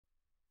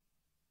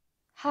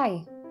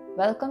Hi,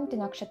 welcome to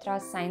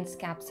Naxxatra's Science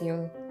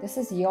Capsule. This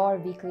is your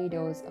weekly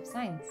dose of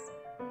science.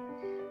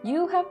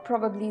 You have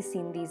probably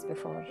seen these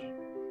before.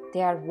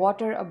 They are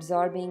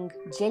water-absorbing,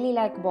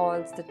 jelly-like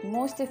balls that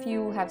most of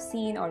you have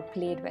seen or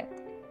played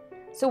with.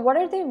 So what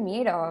are they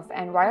made of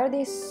and why are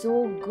they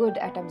so good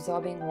at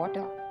absorbing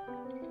water?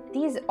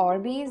 These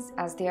Orbeez,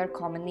 as they are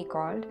commonly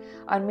called,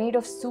 are made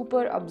of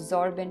super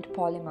absorbent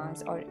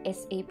polymers or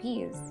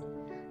SAPs.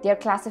 They are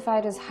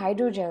classified as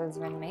hydrogels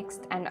when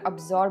mixed and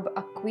absorb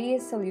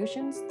aqueous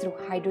solutions through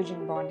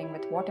hydrogen bonding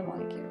with water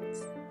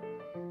molecules.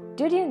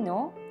 Did you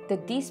know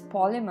that these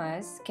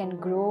polymers can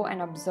grow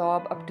and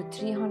absorb up to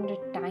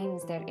 300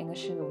 times their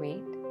initial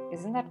weight?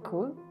 Isn't that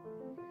cool?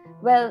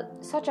 Well,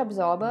 such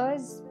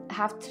absorbers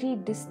have three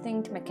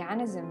distinct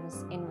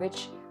mechanisms in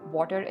which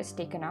water is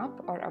taken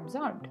up or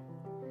absorbed.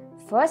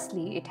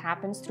 Firstly, it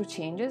happens through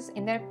changes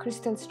in their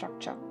crystal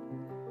structure.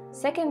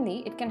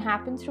 Secondly, it can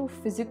happen through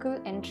physical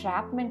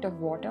entrapment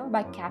of water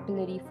by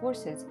capillary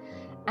forces.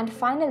 And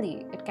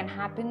finally, it can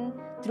happen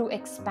through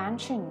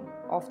expansion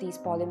of these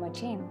polymer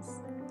chains.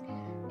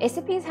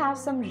 SAPs have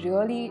some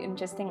really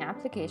interesting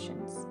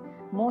applications.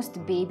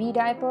 Most baby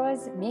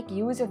diapers make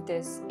use of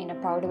this in a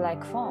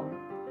powder-like form.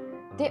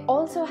 They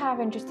also have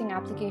interesting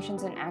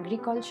applications in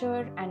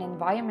agriculture and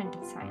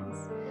environmental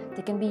science.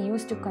 They can be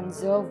used to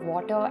conserve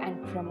water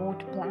and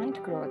promote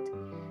plant growth.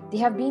 They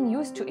have been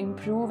used to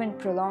improve and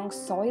prolong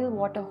soil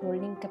water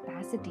holding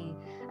capacity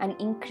and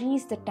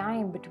increase the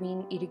time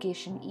between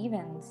irrigation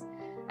events.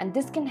 And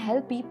this can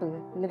help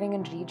people living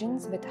in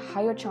regions with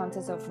higher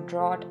chances of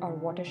drought or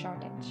water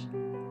shortage.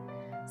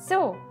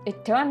 So,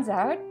 it turns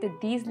out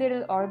that these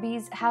little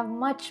Orbeez have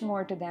much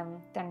more to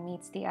them than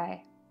meets the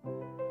eye.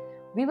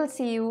 We will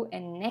see you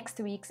in next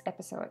week's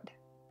episode.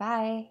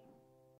 Bye!